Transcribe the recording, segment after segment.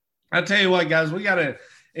I tell you what, guys, we got an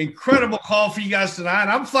incredible call for you guys tonight.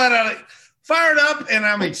 I'm flat out fired up, and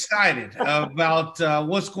I'm excited about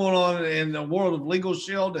what's going on in the world of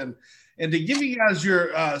LegalShield, and to give you guys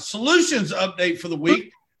your solutions update for the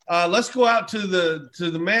week. Let's go out to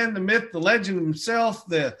the man, the myth, the legend himself,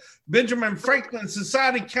 the Benjamin Franklin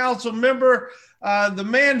Society Council member, the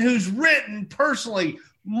man who's written personally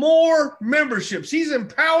more memberships. He's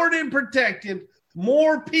empowered and protected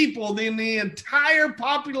more people than the entire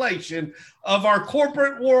population of our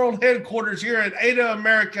corporate world headquarters here at Ada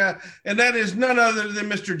America, and that is none other than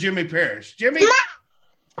Mr. Jimmy Parrish. Jimmy?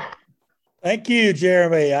 Thank you,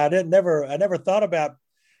 Jeremy. I never thought about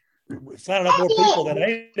signing up more people than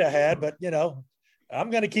Ada had, but I'm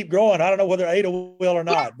going to keep growing. I don't know whether Ada will or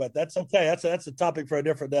not, but that's okay. That's a topic for a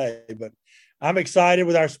different day. But I'm excited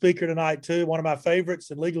with our speaker tonight too. One of my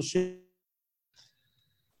favorites in LegalShield.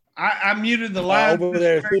 I muted the line over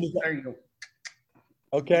there. There you go.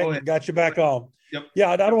 Okay, got you back on. Yep.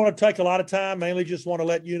 Yeah, I don't want to take a lot of time. Mainly just want to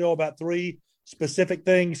let you know about 3 specific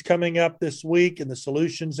things coming up this week in the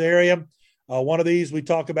solutions area. One of these we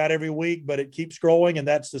talk about every week, but it keeps growing, and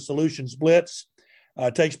that's the Solutions Blitz.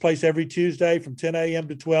 It takes place every Tuesday from 10 a.m.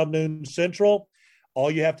 to 12 noon Central.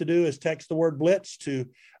 All you have to do is text the word Blitz to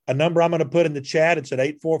a number I'm going to put in the chat. It's an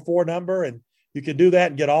 844 number, and you can do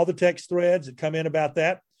that and get all the text threads that come in about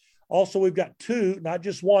that. Also, we've got 2, not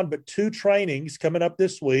just 1, but 2 trainings coming up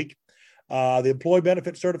this week. The Employee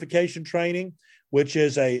Benefit Certification Training, which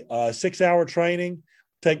is a 6-hour training,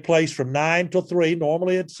 take place from 9 till 3.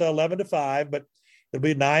 Normally it's 11 to 5, but it'll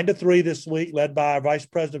be 9 to 3 this week, led by our Vice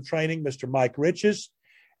President of Training, Mr. Mike Riches.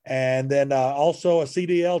 And then also a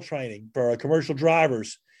CDL training for commercial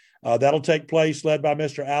drivers. That'll take place, led by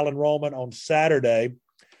Mr. Alan Roman on Saturday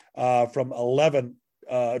from 10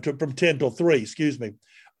 till 3, excuse me.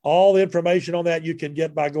 All the information on that you can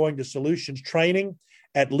get by going to Solutions Training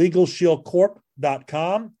at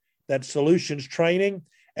LegalShieldCorp.com. That's Solutions Training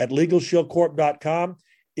at LegalShieldCorp.com.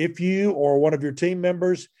 If you or one of your team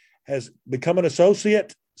members has become an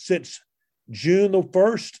associate since June the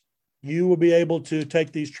 1st, you will be able to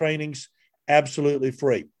take these trainings absolutely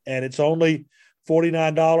free. And it's only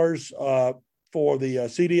 $49 for the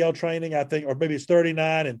CDL training, I think, or maybe it's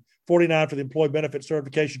 $39 and $49 for the Employee Benefit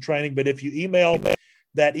Certification Training. But if you email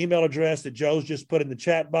that email address that Joe's just put in the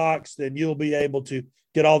chat box, then you'll be able to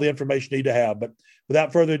get all the information you need to have. But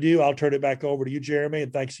without further ado, I'll turn it back over to you, Jeremy,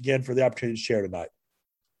 and thanks again for the opportunity to share tonight.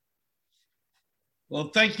 Well,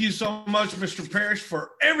 thank you so much, Mr. Parrish,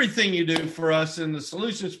 for everything you do for us in the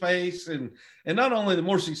solution space, and not only the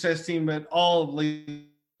More Success team, but all of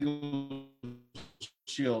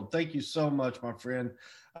LegalShield. Thank you so much, my friend.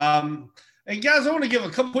 And guys, I want to give a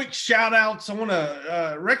couple quick shout outs. I want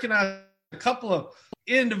to recognize a couple of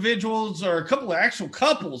individuals or a couple of actual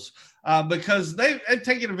couples because they've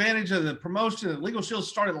taken advantage of the promotion that LegalShield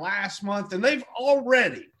started last month, and they've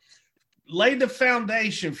already laid the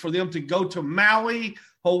foundation for them to go to Maui,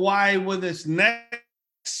 Hawaii with us next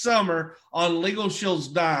summer on LegalShield's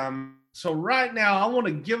dime. So right now, I want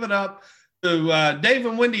to give it up to Dave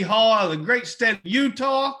and Wendy Hall out of the great state of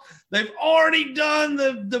Utah. They've already done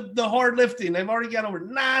the hard lifting. They've already got over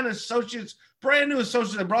 9 associates, brand new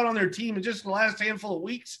associates they brought on their team in just the last handful of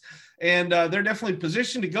weeks. And they're definitely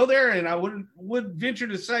positioned to go there. And I would venture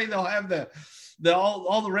to say they'll have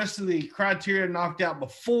all the rest of the criteria knocked out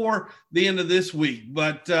before the end of this week.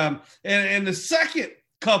 But and the second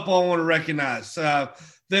couple I want to recognize that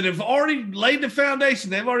have already laid the foundation.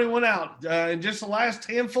 They've already went out in just the last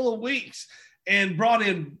handful of weeks and brought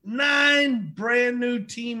in 9 brand new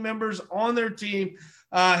team members on their team.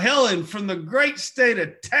 Helen from the great state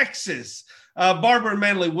of Texas, Barbara and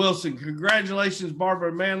Manley Wilson. Congratulations, Barbara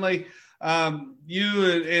and Manley.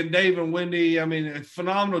 You and Dave and Wendy, I mean, a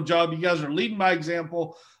phenomenal job. You guys are leading by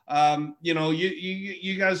example.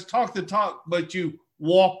 You guys talk the talk, but you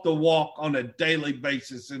walk the walk on a daily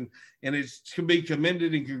basis, and it's to be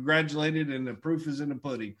commended and congratulated, and the proof is in the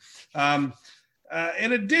pudding.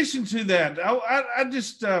 In addition to that, I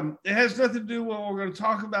just it has nothing to do with what we're going to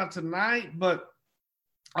talk about tonight, but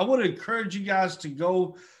I want to encourage you guys to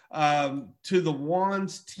go to the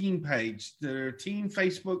Wanns team page, their team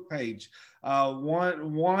Facebook page,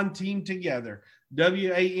 Wann Team Together,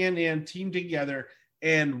 WANN Team Together,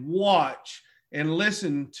 and watch and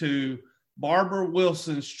listen to Barbara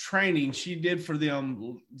Wilson's training she did for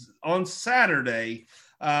them on Saturday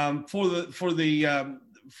for the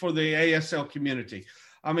ASL community.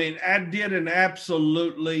 I mean, I did an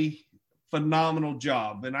absolutely phenomenal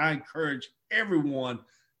job, and I encourage everyone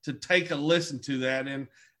to take a listen to that. And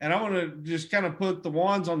I want to just kind of put the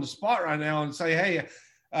Wanns on the spot right now and say, hey,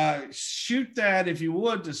 shoot that, if you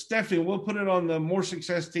would, to Stephanie. We'll put it on the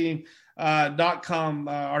moresuccessteam.com,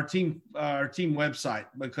 our team website,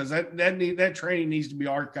 because that training needs to be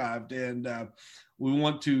archived, and we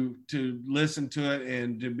want to listen to it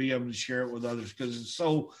and to be able to share it with others, because it's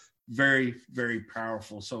so very, very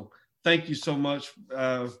powerful. So thank you so much,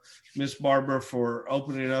 Miss Barbara, for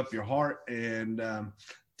opening up your heart and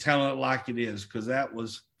telling it like it is, because that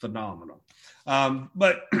was phenomenal.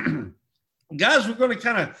 But guys, we're going to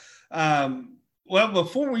kind of,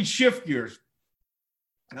 before we shift gears,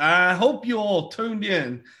 I hope you all tuned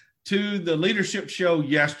in to the leadership show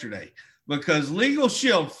yesterday, because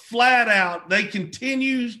LegalShield flat out, they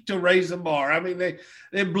continue to raise the bar. I mean,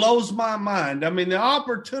 it blows my mind. I mean, the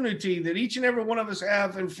opportunity that each and every one of us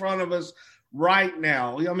have in front of us right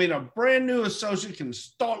now. I mean, a brand new associate can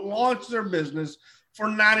launch their business for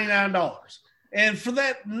 $99. And for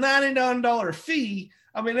that $99 fee,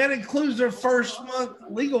 I mean, that includes their first month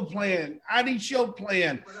legal plan, ID Shield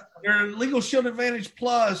plan, their Legal Shield Advantage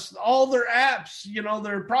Plus, all their apps,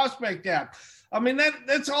 their prospect app. I mean,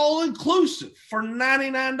 that's all inclusive for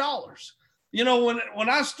 $99. When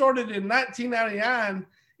I started in 1999,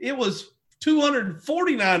 it was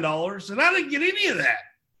 $249, and I didn't get any of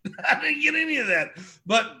that.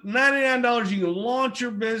 But $99, you can launch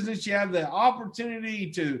your business. You have the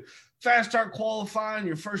opportunity to fast start qualifying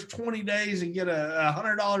your first 20 days and get a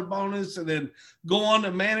 $100 bonus, and then go on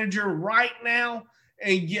to manager right now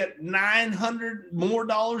and get $900 more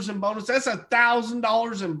in bonus. That's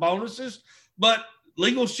 $1,000 in bonuses. But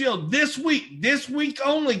LegalShield this week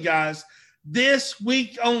only, guys, this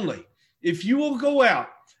week only, if you will go out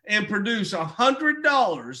and produce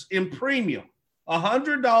 $100 in premium,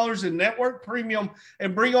 $100 in network premium,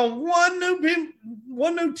 and bring on one new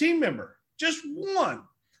team member, just one,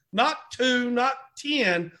 not two, not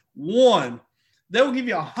 10, one, they'll give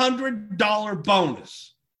you $100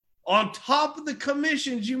 bonus on top of the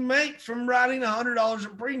commissions you make from writing $100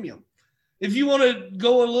 in premium. If you want to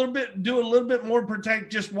go do a little bit more,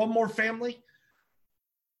 protect just one more family,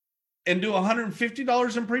 and do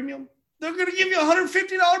 $150 in premium, they're going to give you a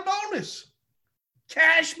 $150 bonus.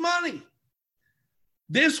 Cash money.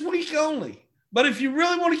 This week only. But if you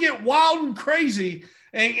really want to get wild and crazy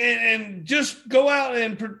and just go out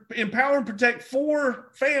and empower and protect 4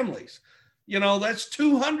 families, that's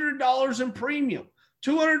 $200 in premium.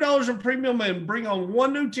 $200 in premium, and bring on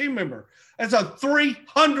one new team member. That's a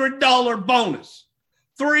 $300 bonus.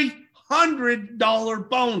 $300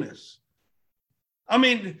 bonus. I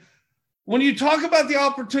mean, when you talk about the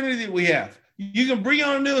opportunity that we have, you can bring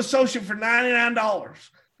on a new associate for $99.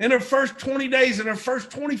 In their first 20 days, in their first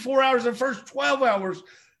 24 hours, their first 12 hours,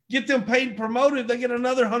 get them paid and promoted, they get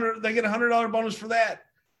another $100 bonus for that.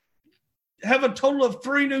 Have a total of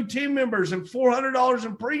 3 new team members and $400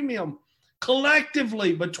 in premium.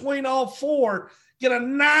 Collectively, between all 4, get a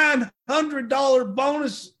 $900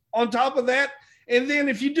 bonus on top of that. And then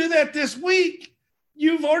if you do that this week,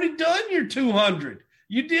 you've already done your $200.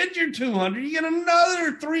 You did your $200. You get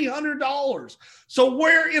another $300. So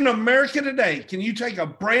where in America today can you take a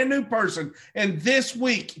brand new person and this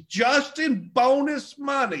week, just in bonus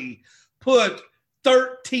money, put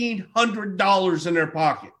 $1,300 in their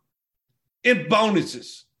pocket in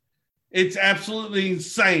bonuses? It's absolutely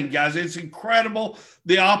insane, guys. It's incredible,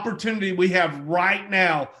 the opportunity we have right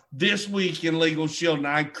now this week in LegalShield. And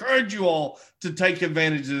I encourage you all to take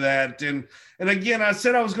advantage of that. And again, I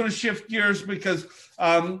said I was going to shift gears because,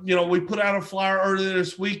 we put out a flyer earlier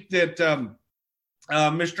this week that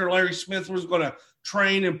Mr. Larry Smith was going to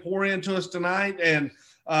train and pour into us tonight. And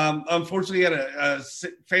unfortunately, had a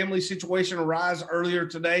family situation arise earlier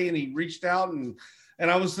today, and he reached out. And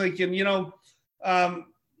I was thinking,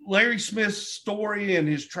 Larry Smith's story and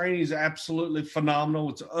his training is absolutely phenomenal.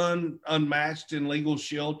 It's unmatched in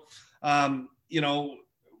LegalShield.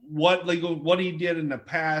 What he did in the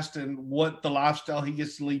past and what the lifestyle he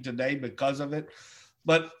gets to lead today because of it.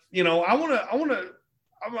 But I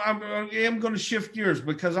am going to shift gears,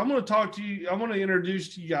 because I'm going to talk to you. I want to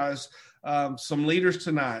introduce to you guys some leaders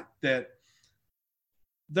tonight that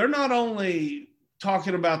they're not only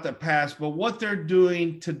talking about the past, but what they're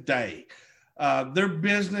doing today. Their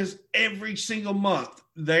business every single month,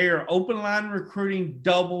 they are open line recruiting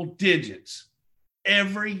double digits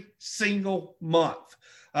every single month.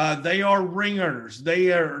 They are ring earners.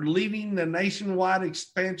 They are leading the nationwide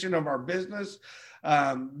expansion of our business.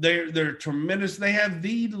 They're tremendous. They have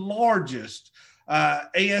the largest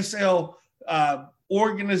ASL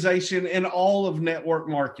organization in all of network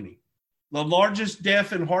marketing. the largest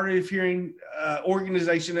deaf and hard of hearing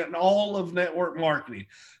organization in all of network marketing,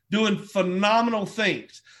 doing phenomenal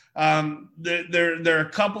things. They're a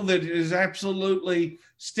couple that is absolutely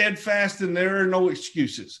steadfast, and there are no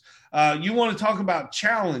excuses. You want to talk about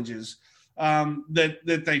challenges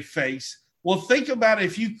that they face. Well, think about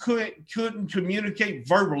if you couldn't communicate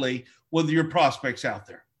verbally with your prospects out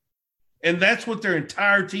there. And that's what their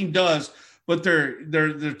entire team does. But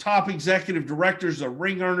they're top executive directors, they're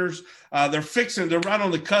ring earners. They're right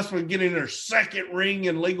on the cusp of getting their second ring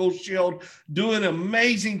in LegalShield, doing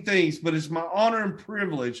amazing things. But it's my honor and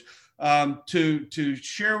privilege to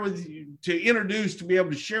share with you, to be able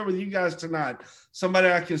to share with you guys tonight,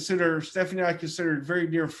 somebody Stephanie and I consider very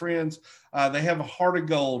dear friends. They have a heart of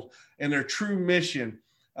gold, and their true mission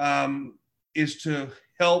is to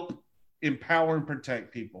help empower and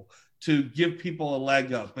protect people, to give people a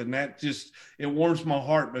leg up. And that just, it warms my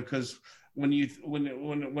heart, because when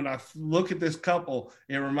I look at this couple,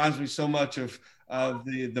 it reminds me so much of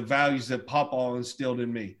the values that Papa instilled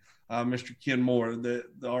in me. Mr. Ken Moore,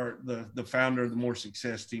 the founder of the More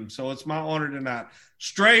Success team. So it's my honor tonight,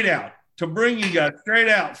 to bring you guys straight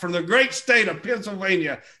out from the great state of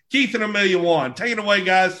Pennsylvania, Keith and Emilia Wann. Take it away,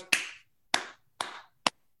 guys.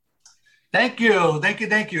 Thank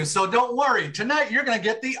you. So don't worry. Tonight, you're going to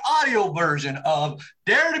get the audio version of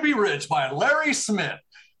Dare to Be Rich by Larry Smith.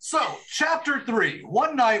 So, Chapter 3,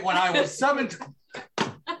 one night when I was 17.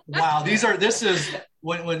 Wow, this is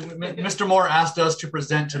when Mr. Moore asked us to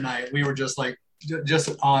present tonight, we were just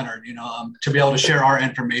honored, to be able to share our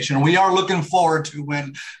information. We are looking forward to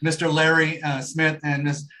when Mr. Larry Smith and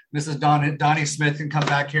Mrs. Donnie Smith can come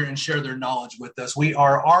back here and share their knowledge with us. We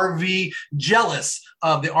are RV jealous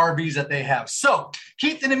of the RVs that they have. So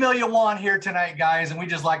Keith and Emilia Wann here tonight, guys, and we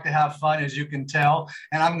just like to have fun, as you can tell.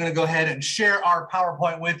 And I'm going to go ahead and share our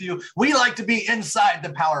PowerPoint with you. We like to be inside the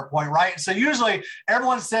PowerPoint, right? So usually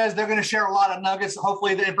everyone says they're going to share a lot of nuggets.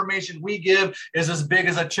 Hopefully the information we give is as big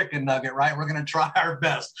as a chicken nugget, right? We're going to try our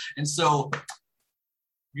best. And so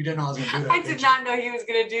you didn't know I was going to do that. I did not know he was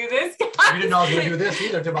going to do this. You didn't know I was going to do this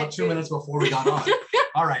either until about 2 minutes before we got on.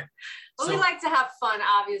 All right. Well, we like to have fun,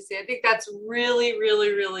 obviously. I think that's really,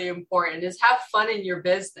 really, really important, is have fun in your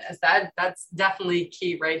business. That's definitely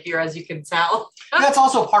key right here, as you can tell. That's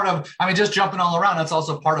also part of, just jumping all around, that's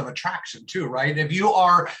also part of attraction too, right? If you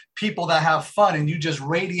are people that have fun and you just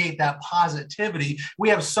radiate that positivity, we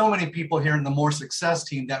have so many people here in the More Success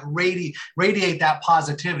team that radiate that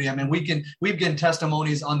positivity. We've given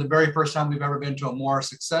testimonies on the very first time we've ever been to a More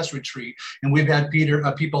Success retreat. And we've had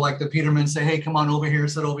people like the Petermans say, hey, come on over here,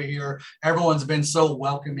 sit over here. Everyone's been so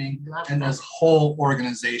welcoming in this whole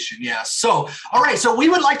organization. Yeah. So, all right. So we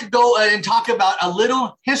would like to go and talk about a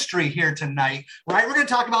little history here tonight, right? We're going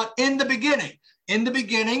to talk about in the beginning. In the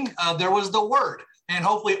beginning, there was the Word, and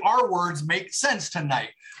hopefully our words make sense tonight.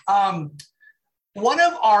 One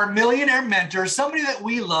of our millionaire mentors, somebody that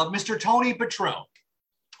we love, Mr. Tony Petro,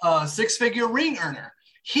 six-figure ring earner.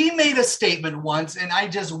 He made a statement once, and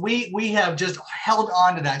we have just held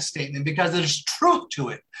on to that statement because there's truth to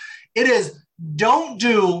it. It is, don't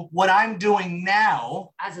do what I'm doing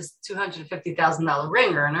now as a $250,000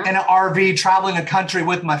 ring earner in an RV traveling a country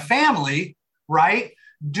with my family, right?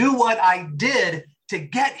 Do what I did to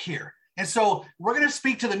get here. And so we're going to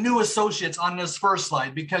speak to the new associates on this first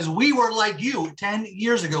slide, because we were like you 10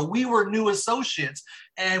 years ago. We were new associates,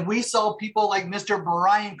 and we saw people like Mr.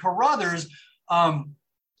 Brian Carruthers.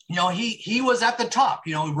 He was at the top.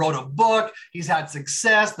 He wrote a book. He's had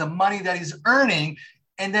success, the money that he's earning.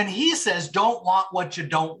 And then he says, don't want what you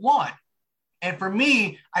don't want. And for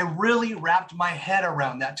me, I really wrapped my head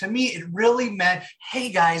around that. To me, it really meant,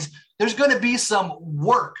 hey, guys, there's going to be some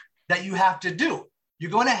work that you have to do.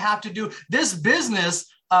 You're going to have to do this business,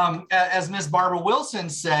 as Miss Barbara Wilson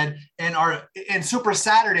said in Super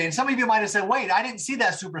Saturday. And some of you might have said, wait, I didn't see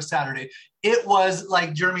that Super Saturday. It was,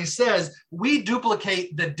 like Jeremy says, we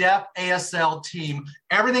duplicate the deaf ASL team.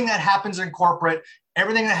 Everything that happens in corporate,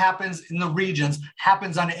 everything that happens in the regions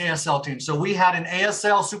happens on the ASL team. So we had an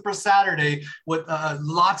ASL Super Saturday with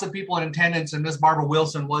lots of people in attendance, and Miss Barbara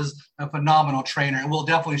Wilson was a phenomenal trainer. And we'll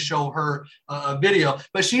definitely show her a video.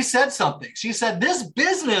 But she said something. She said, this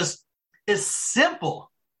business is simple,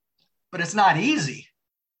 but it's not easy,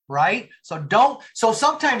 right? So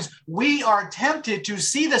sometimes we are tempted to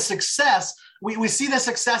see the success. We see the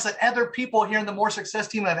success that other people here in the More Success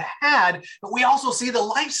team have had, but we also see the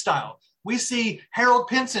lifestyle. We see Harold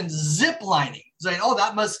Pinson zip lining, saying, oh,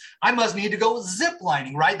 I must need to go zip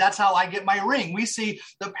lining, right? That's how I get my ring. We see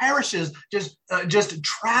the parishes just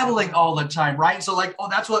traveling all the time, right? So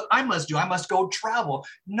that's what I must do. I must go travel.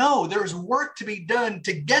 No, there's work to be done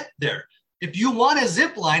to get there. If you want to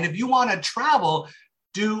zip line, if you want to travel,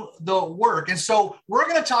 do the work. And so we're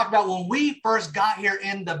going to talk about when we first got here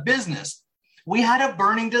in the business, we had a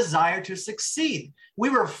burning desire to succeed. We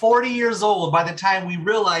were 40 years old by the time we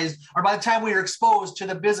realized, or by the time we were exposed to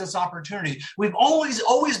the business opportunity. We've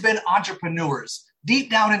always been entrepreneurs.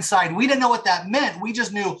 Deep down inside, we didn't know what that meant. We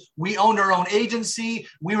just knew we owned our own agency.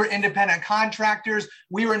 We were independent contractors.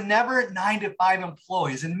 We were never 9-to-5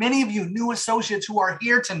 employees. And many of you new associates who are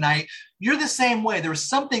here tonight, you're the same way. There was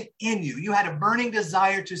something in you. You had a burning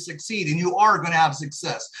desire to succeed, and you are going to have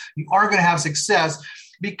success. You are going to have success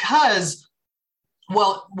because,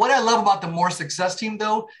 well, what I love about the More Success team,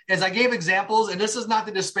 though, is I gave examples, and this is not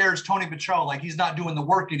to disparage Tony Patrol, like he's not doing the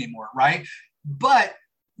work anymore, right? But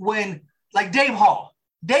when, like Dave Hall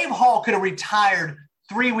could have retired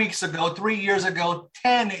 3 weeks ago, 3 years ago,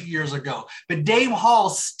 10 years ago, but Dave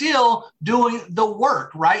Hall's still doing the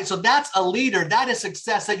work, right? So that's a leader. That is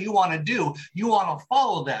success that you want to do. You want to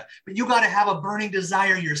follow that, but you got to have a burning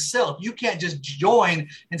desire yourself. You can't just join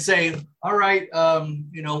and say, all right,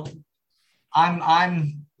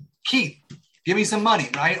 I'm Keith, give me some money,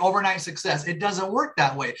 right? Overnight success. It doesn't work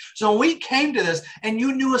that way. So when we came to this, and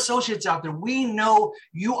you new associates out there, we know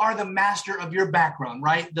you are the master of your background,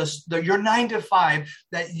 right? Your 9-to-5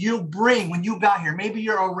 that you bring when you got here. Maybe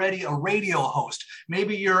you're already a radio host.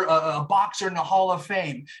 Maybe you're a boxer in the Hall of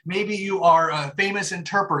Fame. Maybe you are a famous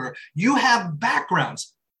interpreter. You have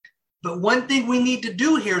backgrounds. But one thing we need to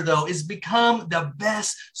do here, though, is become the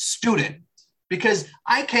best student. Because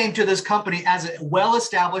I came to this company as a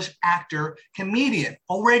well-established actor, comedian,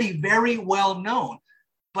 already very well known,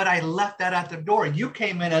 but I left that at the door. You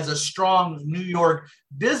came in as a strong New York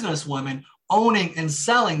businesswoman owning and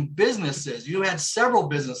selling businesses. You had several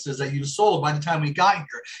businesses that you sold by the time we got here.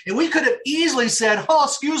 And we could have easily said, oh,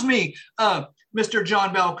 excuse me, Mr.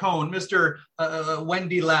 John Balcone, Mr.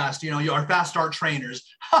 Wendy Last, our fast start trainers.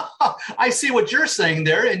 I see what you're saying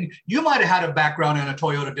there. And you might have had a background in a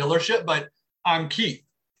Toyota dealership, but I'm Keith.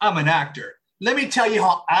 I'm an actor. Let me tell you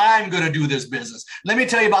how I'm going to do this business. Let me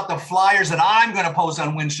tell you about the flyers that I'm going to post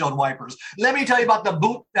on windshield wipers. Let me tell you about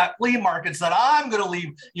the flea markets that I'm going to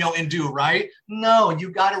leave, and do, right? No,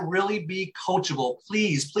 you got to really be coachable.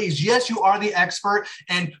 Please. Yes, you are the expert,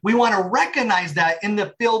 and we want to recognize that in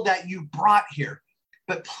the field that you brought here.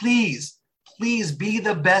 But please be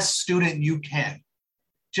the best student you can.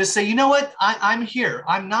 Just say, you know what? I'm here.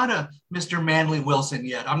 I'm not a Mr. Manly Wilson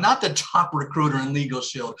yet. I'm not the top recruiter in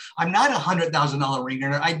LegalShield. I'm not a $100,000 ring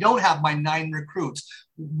earner. I don't have my 9 recruits.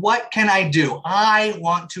 What can I do? I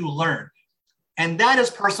want to learn. And that is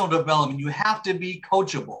personal development. You have to be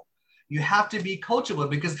coachable. You have to be coachable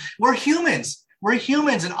because we're humans. We're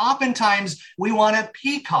humans, and oftentimes we want to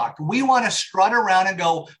peacock. We want to strut around and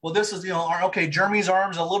go, well, this is, okay, Jeremy's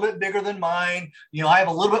arm's a little bit bigger than mine. I have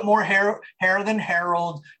a little bit more hair than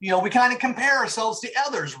Harold. We kind of compare ourselves to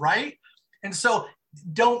others, right? And so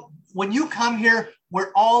when you come here,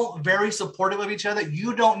 we're all very supportive of each other.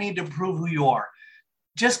 You don't need to prove who you are.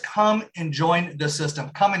 Just come and join the system.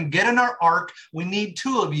 Come and get in our arc. We need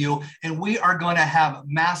 2 of you, and we are going to have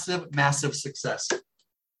massive, massive success.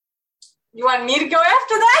 You want me to go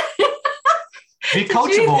after that? Be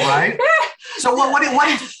coachable, right? So what was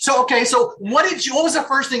the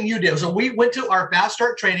first thing you did? So we went to our fast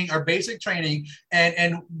start training, our basic training,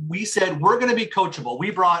 and we said, we're going to be coachable. We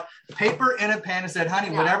brought paper and a pen and said,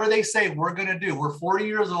 honey, whatever they say, we're going to do. We're 40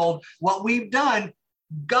 years old. What we've done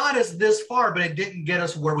got us this far, but it didn't get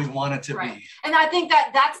us where we wanted to be. And I think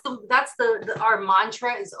that's our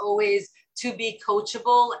mantra is always to be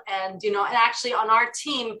coachable. And, and actually on our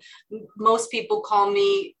team, most people call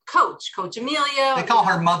me Coach Emilia. They call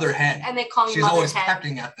her Mother Hen. And they call me She's Mother always Hen.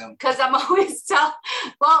 pecking at them. Because I'm always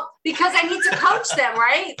because I need to coach them,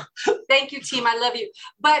 right? Thank you, team. I love you.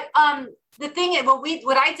 But the thing is,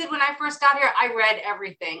 what I did when I first got here, I read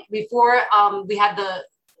everything. Before we had the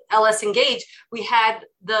LS Engage, we had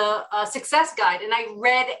the success guide, and I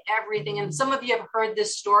read everything. And some of you have heard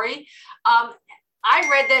this story. I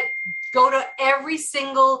read that go to every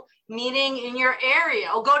single meeting in your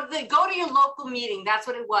area, or go to your local meeting. That's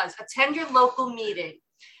what it was. Attend your local meeting.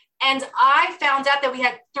 And I found out that we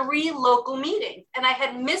had 3 local meetings, and I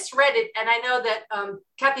had misread it. And I know that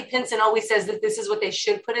Kathy Pinson always says that this is what they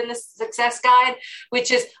should put in the success guide,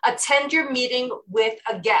 which is attend your meeting with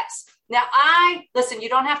a guest. Now, listen, you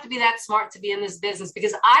don't have to be that smart to be in this business,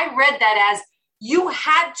 because I read that as you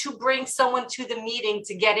had to bring someone to the meeting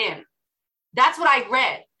to get in. That's what I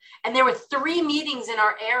read. And there were 3 meetings in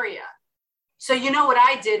our area. So what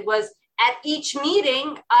I did was at each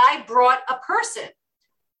meeting, I brought a person.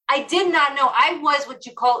 I did not know. I was what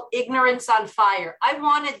you call ignorance on fire. I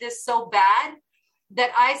wanted this so bad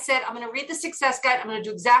that I said, I'm going to read the success guide. I'm going to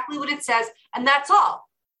do exactly what it says. And that's all.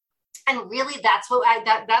 And really, that's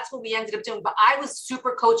what we ended up doing. But I was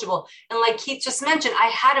super coachable. And like Keith just mentioned, I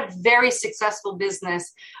had a very successful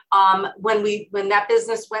business. When that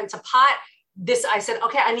business went to pot, I said,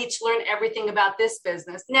 okay, I need to learn everything about this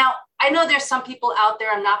business. Now, I know there's some people out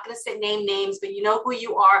there, I'm not going to say name names, but you know who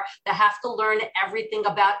you are, that have to learn everything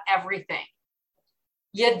about everything.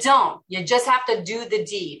 You don't. You just have to do the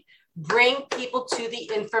deed. Bring people to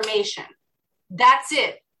the information. That's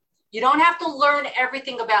it. You don't have to learn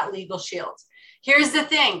everything about LegalShield. Here's the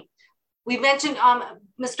thing. We mentioned,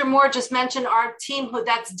 Mr. Moore just mentioned our team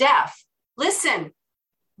that's deaf. Listen,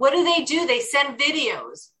 what do? They send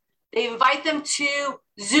videos. They invite them to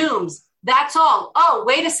Zooms. That's all. Oh,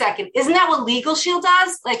 wait a second. Isn't that what LegalShield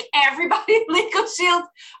does? Like everybody at LegalShield,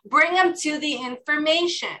 bring them to the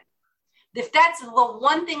information. If that's the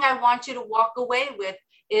one thing I want you to walk away with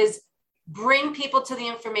is bring people to the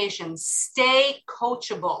information. Stay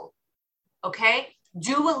coachable. Okay?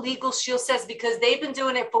 Do what LegalShield says, because they've been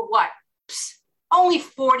doing it for what? Only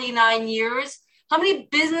 49 years. How many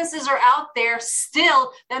businesses are out there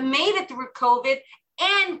still that made it through COVID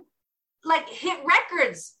and like hit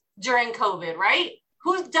records during COVID, right?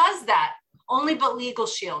 Who does that? Only but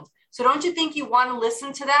LegalShield. So don't you think you want to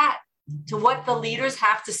listen to that, to what the leaders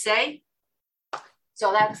have to say?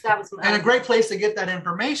 So that was and a great place to get that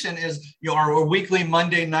information is our weekly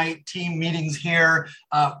Monday night team meetings here,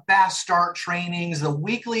 fast start trainings, the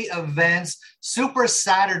weekly events, super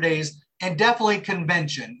Saturdays, and definitely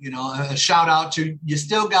convention. A shout out to, you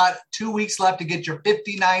still got 2 weeks left to get your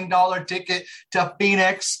 $59 ticket to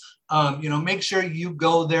Phoenix. Make sure you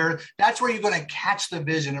go there. That's where you're going to catch the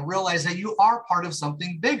vision and realize that you are part of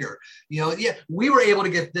something bigger. We were able to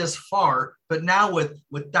get this far, but now with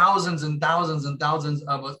thousands and thousands and thousands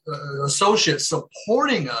of associates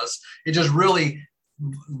supporting us, it just really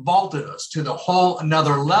vaulted us to the whole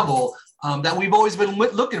another level that we've always been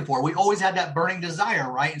looking for. We always had that burning desire,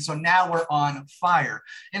 right? And so now we're on fire.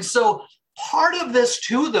 And so part of this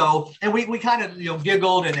too, though, and we kind of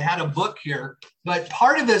giggled and had a book here, but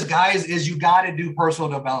part of this, guys, is you got to do personal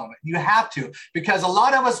development. You have to, because a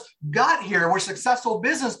lot of us got here, we're successful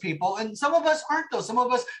business people, and some of us aren't though. Some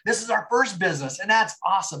of us, this is our first business, and that's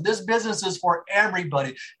awesome. This business is for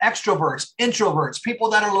everybody: extroverts, introverts, people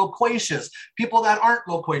that are loquacious, people that aren't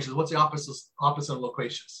loquacious. What's the opposite of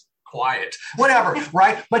loquacious? Quiet, whatever,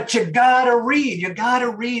 right? But you gotta read,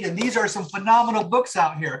 and these are some phenomenal books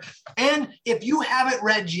out here. And if you haven't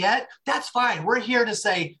read yet, that's fine. We're here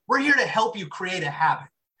to help you create a habit.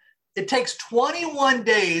 It takes 21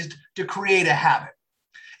 days to create a habit.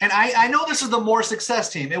 And I know this is the More Success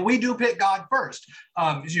team, and we do put God first.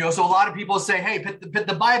 So a lot of people say, hey, put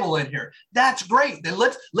the Bible in here. That's great. Then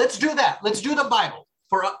let's do that. Let's do the Bible.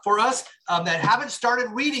 For us that haven't started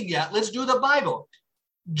reading yet, let's do the Bible.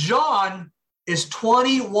 John is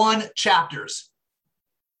 21 chapters.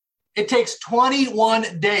 It takes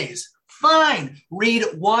 21 days. Fine. Read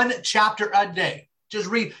one chapter a day. Just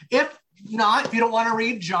read. If you don't want to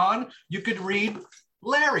read John, you could read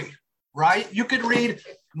Larry, right? You could read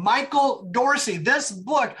Michael Dorsey. This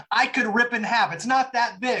book I could rip in half. It's not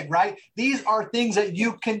that big, right? These are things that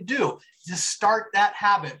you can do. Just start that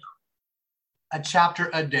habit. A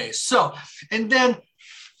chapter a day. So, and then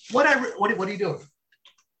what are you doing?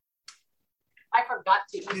 I forgot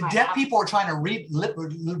to eat my deaf apple. People are trying to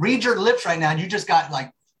read your lips right now. And you just got like.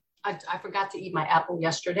 I forgot to eat my apple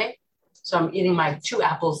yesterday. So I'm eating my 2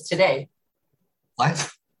 apples today. What?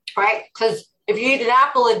 Right? Because if you eat an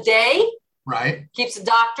apple a day, right, keeps the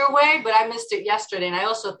doctor away. But I missed it yesterday. And I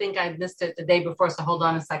also think I missed it the day before. So hold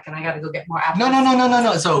on a second. I got to go get more apples.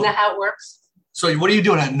 No. So isn't that how it works? So what are you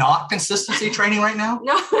doing? A not consistency training right now?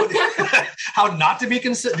 No. How not to be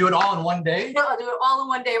consistent? Do it all in one day? No, I'll do it all in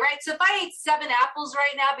one day, right? So if I ate 7 apples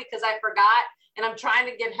right now because I forgot and I'm trying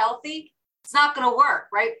to get healthy, it's not going to work,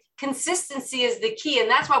 right? Consistency is the key. And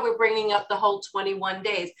that's why we're bringing up the whole 21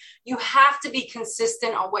 days. You have to be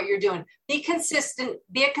consistent on what you're doing. Be consistent.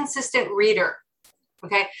 Be a consistent reader.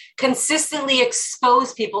 Okay. Consistently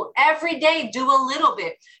expose people every day. Do a little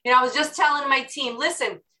bit. I was just telling my team,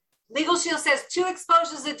 listen, LegalShield says 2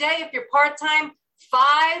 exposures a day if you're part-time,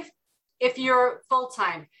 5 if you're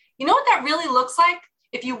full-time. You know what that really looks like?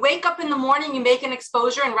 If you wake up in the morning, you make an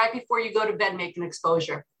exposure, and right before you go to bed, make an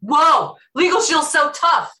exposure. Whoa, LegalShield's so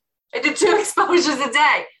tough. I did 2 exposures a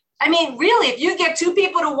day. I mean, really, if you get 2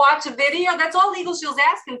 people to watch a video, that's all LegalShield's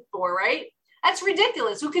asking for, right? That's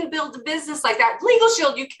ridiculous. Who can build a business like that?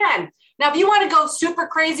 LegalShield, you can. Now, if you want to go super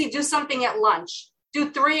crazy, do something at lunch. Do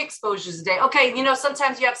 3 exposures a day. Okay,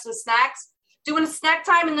 sometimes you have some snacks. doing snack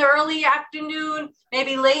time in the early afternoon,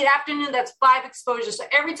 maybe late afternoon, that's 5 exposures. So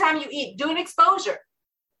every time you eat, do an exposure.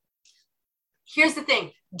 Here's the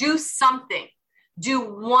thing, do something. Do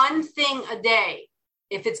one thing a day.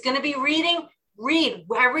 If it's going to be reading, read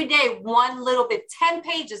every day one little bit, 10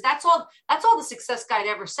 pages. That's all the success guide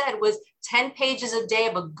ever said was 10 pages a day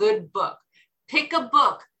of a good book. Pick a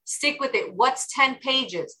book, stick with it. What's 10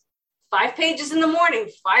 pages? 5 pages in the morning,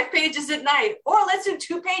 5 pages at night, or let's do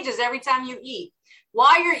 2 pages every time you eat.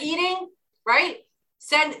 While you're eating, right?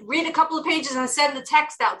 Read a couple of pages and send the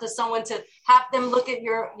text out to someone to have them look at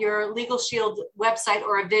your LegalShield website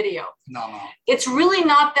or a video. No. It's really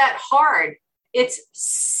not that hard. It's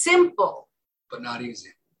simple. But not easy.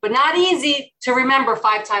 But not easy to remember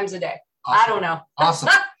 5 times a day. Awesome. I don't know. Awesome.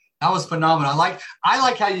 That was phenomenal. I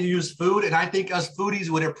like how you use food, and I think us foodies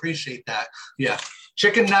would appreciate that. Yeah.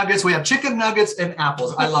 Chicken nuggets. We have chicken nuggets and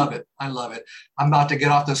apples. I love it. I love it. I'm about to get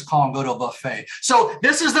off this call and go to a buffet. So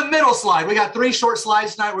this is the middle slide. We got 3 short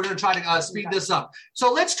slides tonight. We're going to try to speed this up.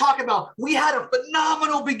 So let's talk about, we had a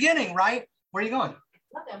phenomenal beginning, right? Where are you going?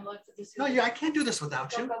 No, I can't do this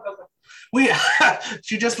without you.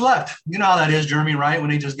 She just left. You know how that is, Jeremy, right? When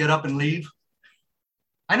they just get up and leave.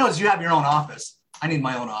 I know you have your own office. I need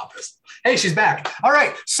my own office. Hey, she's back. All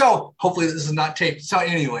right. So hopefully this is not taped. So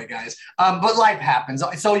anyway, guys, but life happens.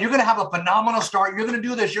 So you're going to have a phenomenal start. You're going to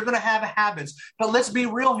do this. You're going to have habits. But let's be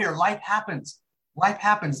real here. Life happens. Life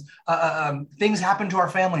happens. Things happen to our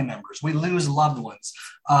family members. We lose loved ones.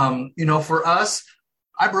 For us,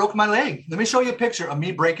 I broke my leg. Let me show you a picture of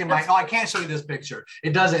me breaking my. Oh, I can't show you this picture.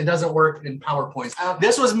 It doesn't work in PowerPoints. Okay.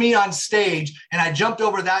 This was me on stage, and I jumped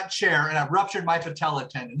over that chair, and I ruptured my patella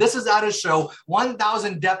tendon. This is at a show.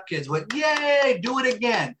 1,000 deaf kids went, "Yay! Do it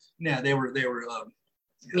again!" Yeah, they were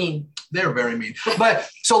mean. They were very mean. But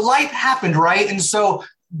so life happened, right? And so,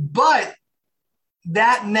 but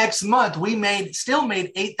that next month we still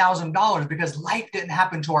made $8,000 because life didn't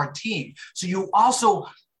happen to our team. So you also.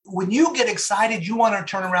 When you get excited, you want to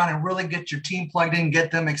turn around and really get your team plugged in, get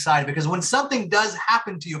them excited. Because when something does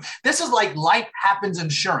happen to you, this is like life happens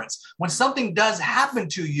insurance. When something does happen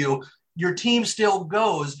to you, your team still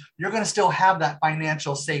goes. You're going to still have that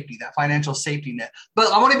financial safety net.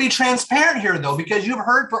 But I want to be transparent here, though, because you've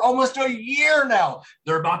heard for almost a year now,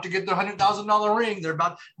 they're about to get their $100,000 ring.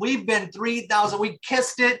 We've been 3,000. We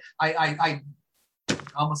kissed it. I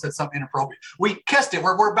almost said something inappropriate. We kissed it.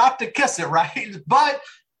 We're about to kiss it, right? But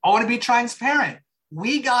I want to be transparent.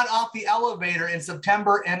 We got off the elevator in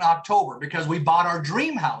September and October because we bought our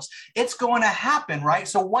dream house. It's going to happen, right?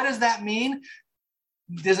 So what does that mean?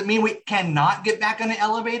 Does it mean we cannot get back on the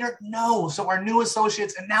elevator? No. So our new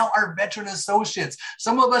associates and now our veteran associates,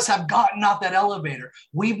 some of us have gotten off that elevator.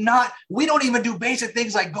 We don't even do basic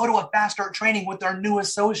things like go to a fast start training with our new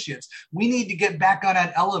associates. We need to get back on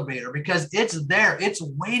that elevator because it's there. It's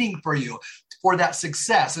waiting for you for that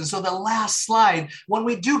success. And so the last slide, when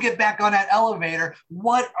we do get back on that elevator,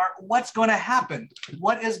 what's going to happen?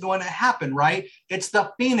 What is going to happen, right? It's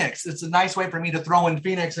the Phoenix. It's a nice way for me to throw in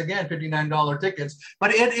Phoenix again, $59 tickets.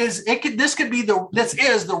 But this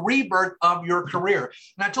is the rebirth of your career.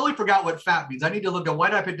 And I totally forgot what fat means. I need to look at,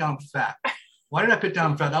 why did I put down fat? Why did I put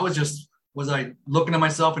down fat? That was I looking at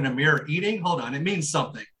myself in the mirror eating? Hold on. It means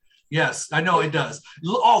something. Yes, I know it does.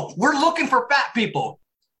 Oh, we're looking for fat people.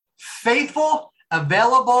 Faithful,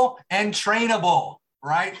 available, and trainable,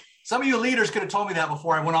 right? Some of you leaders could have told me that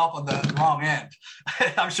before I went off on the wrong end.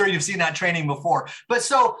 I'm sure you've seen that training before. But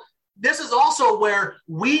so this is also where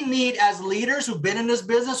we need, as leaders who've been in this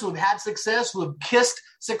business, who've had success, who have kissed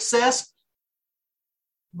success,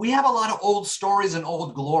 we have a lot of old stories and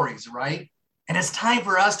old glories, right? And it's time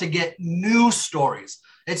for us to get new stories.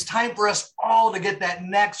 It's time for us all to get that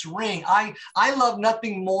next ring. I love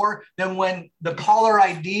nothing more than when the caller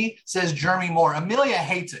ID says Jeremy Moore. Emilia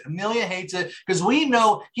hates it. Emilia hates it because we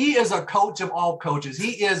know he is a coach of all coaches.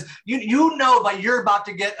 He is, you know, that you're about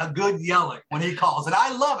to get a good yelling when he calls. And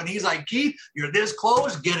I love it. He's like, Keith, you're this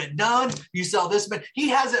close, get it done. You sell this. He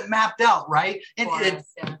has it mapped out, right?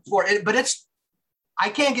 But I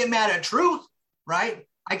can't get mad at truth, right?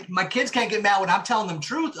 My kids can't get mad when I'm telling them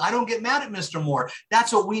truth. I don't get mad at Mr. Moore.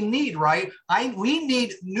 That's what we need, right? We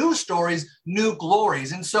need new stories, new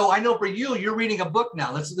glories. And so I know for you, you're reading a book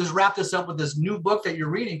now. Let's wrap this up with this new book that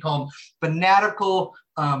you're reading called Fanatical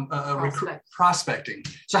Prospecting.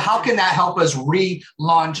 So how can that help us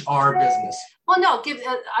relaunch our business? Well, no,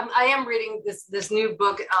 I am reading this new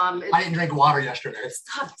book. I didn't drink water yesterday.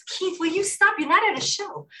 Stop. Keith, will you stop? You're not at a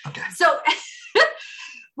show. Okay. So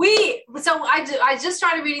I just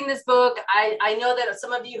started reading this book. I know that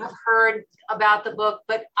some of you have heard about the book,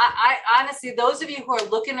 but I honestly, those of you who are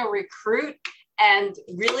looking to recruit and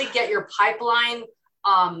really get your pipeline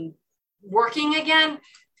working again,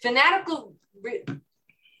 fanatical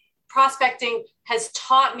prospecting has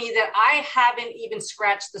taught me that I haven't even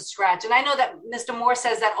scratched the scratch. And I know that Mr. Moore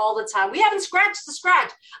says that all the time. We haven't scratched the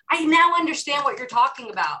scratch. I now understand what you're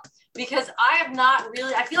talking about, because I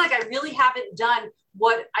feel like I really haven't done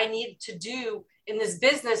what I need to do in this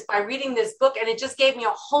business by reading this book. And it just gave me a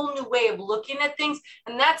whole new way of looking at things.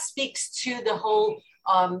 And that speaks to the whole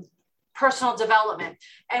personal development.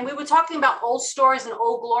 And we were talking about old stories and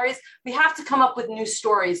old glories. We have to come up with new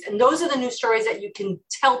stories. And those are the new stories that you can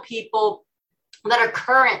tell people that are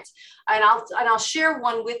current. And I'll share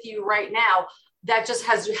one with you right now that just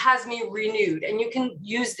has me renewed. And you can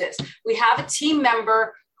use this. We have a team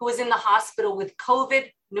member who was in the hospital with COVID,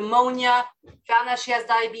 pneumonia, found out she has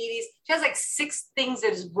diabetes. She has like 6 things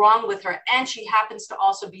that is wrong with her. And she happens to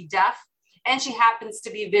also be deaf. And she happens to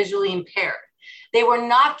be visually impaired. They were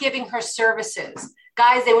not giving her services.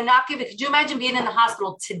 Guys, they were not giving. Could you imagine being in the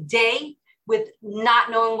hospital today with not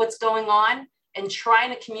knowing what's going on and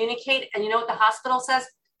trying to communicate? And you know what the hospital says?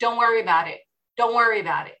 Don't worry about it. Don't worry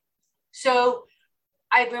about it. So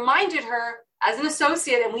I reminded her as an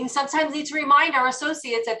associate, and we sometimes need to remind our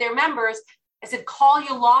associates that they're members. I said, call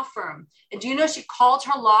your law firm. And do you know she called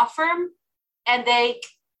her law firm and they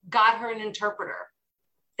got her an interpreter?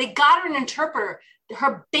 They got her an interpreter.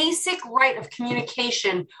 Her basic right of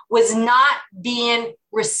communication was not being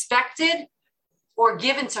respected or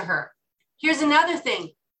given to her. Here's another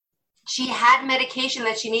thing. She had medication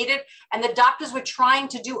that she needed, and the doctors were trying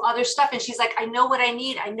to do other stuff. And she's like, I know what I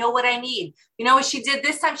need. I know what I need. You know what she did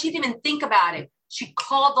this time? She didn't even think about it. She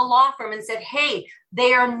called the law firm and said, hey,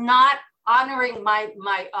 they are not honoring my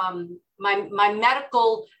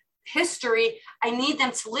medical history. I need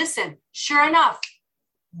them to listen. Sure enough,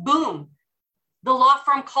 boom. The law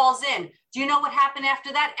firm calls in. Do you know what happened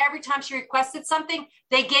after that? Every time she requested something,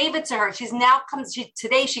 they gave it to her.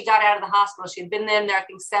 Today she got out of the hospital. She had been in there, I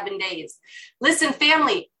think, 7 days. Listen,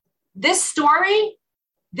 family, this story,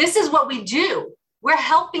 this is what we do. We're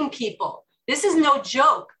helping people. This is no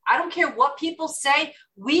joke. I don't care what people say.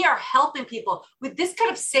 We are helping people. This could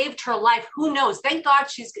have saved her life. Who knows? Thank God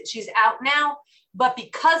she's out now. But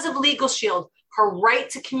because of LegalShield, her right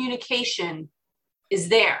to communication is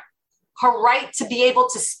there. Her right to be able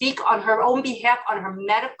to speak on her own behalf on her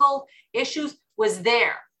medical issues was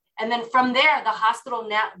there. And then from there, the hospital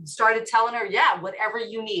now started telling her, yeah, whatever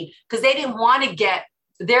you need, because they didn't want to get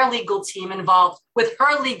their legal team involved with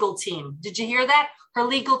her legal team. Did you hear that? Her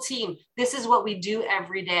legal team. This is what we do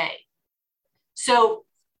every day. So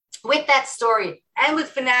with that story and with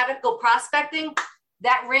fanatical prospecting,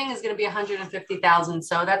 that ring is going to be $150,000.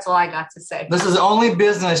 So that's all I got to say. This is the only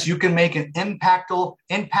business you can make an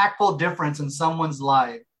impactful difference in someone's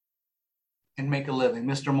life and make a living.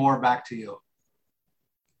 Mr. Moore, back to you.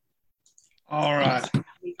 All right.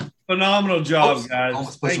 Phenomenal job, guys.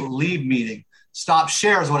 Almost put you a lead meeting. Stop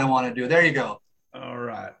share is what I want to do. There you go. All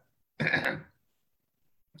right. Can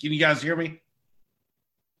you guys hear me?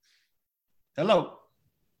 Hello.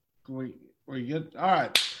 Were you good? All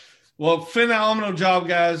right. Well, phenomenal job,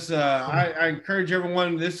 guys. I encourage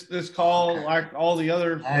everyone. This call, like all the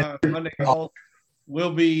other Monday calls,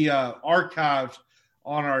 will be archived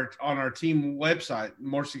on our team website,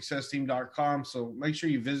 moresuccessteam.com. So make sure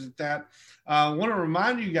you visit that. I want to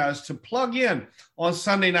remind you guys to plug in on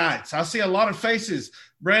Sunday nights. I see a lot of faces,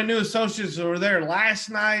 brand new associates who were there last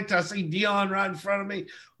night. I see Dion right in front of me.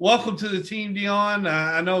 Welcome to the team, Dion.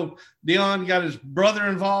 I know Dion got his brother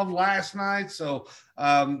involved last night. So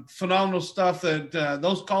phenomenal stuff that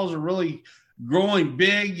those calls are really growing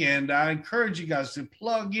big. And I encourage you guys to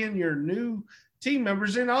plug in your new team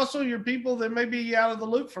members and also your people that may be out of the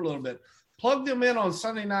loop for a little bit. Plug them in on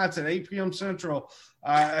Sunday nights at 8 p.m. Central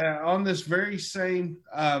on this very same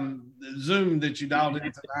Zoom that you dialed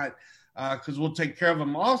in tonight, because we'll take care of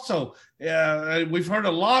them. Also, we've heard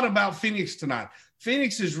a lot about Phoenix tonight.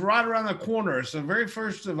 Phoenix is right around the corner. It's the very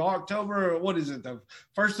 1st of October. What is it? The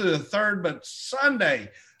 1st to the 3rd, but Sunday.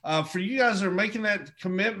 For you guys that are making that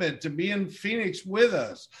commitment to be in Phoenix with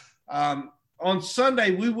us, on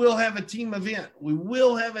Sunday, we will have a team event. We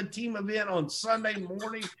will have a team event on Sunday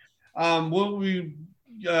morning. We'll be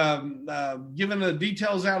giving the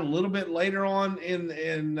details out a little bit later on in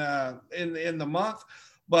the month.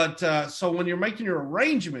 But so when you're making your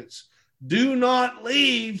arrangements, do not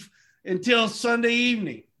leave until Sunday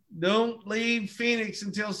evening. Don't leave Phoenix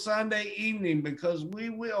until Sunday evening, because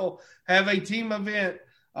we will have a team event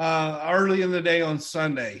early in the day on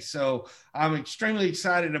Sunday. So I'm extremely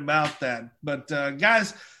excited about that. But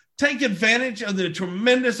guys, take advantage of the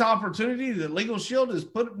tremendous opportunity that LegalShield has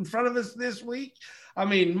put in front of us this week. I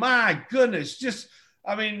mean, my goodness,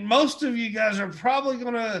 most of you guys are probably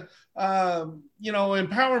going to,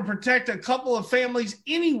 empower and protect a couple of families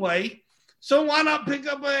anyway. So why not pick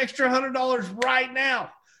up an extra $100 right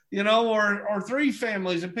now? Or 3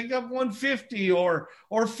 families and pick up $150,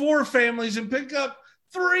 or 4 families and pick up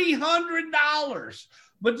 $300.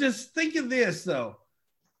 But just think of this, though.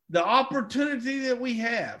 The opportunity that we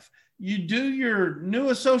have, you do your new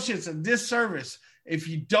associates a disservice if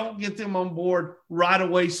you don't get them on board right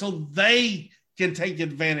away so they can take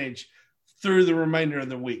advantage through the remainder of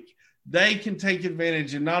the week. They can take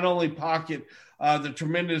advantage and not only pocket the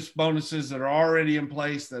tremendous bonuses that are already in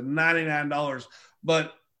place, the $99,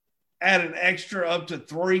 but add an extra up to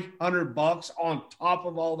 $300 on top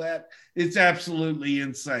of all that. It's absolutely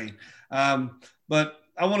insane. But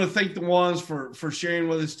I want to thank the Wanns for sharing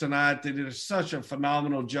with us tonight. They did such a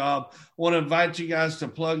phenomenal job. I want to invite you guys to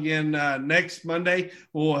plug in next Monday.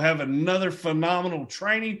 We'll have another phenomenal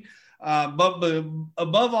training. But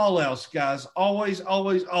above all else, guys, always,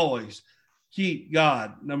 always, always keep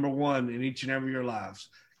God number one in each and every of your lives.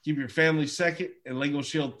 Keep your family second and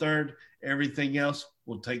LegalShield third. Everything else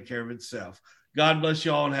will take care of itself. God bless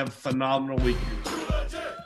you all and have a phenomenal weekend.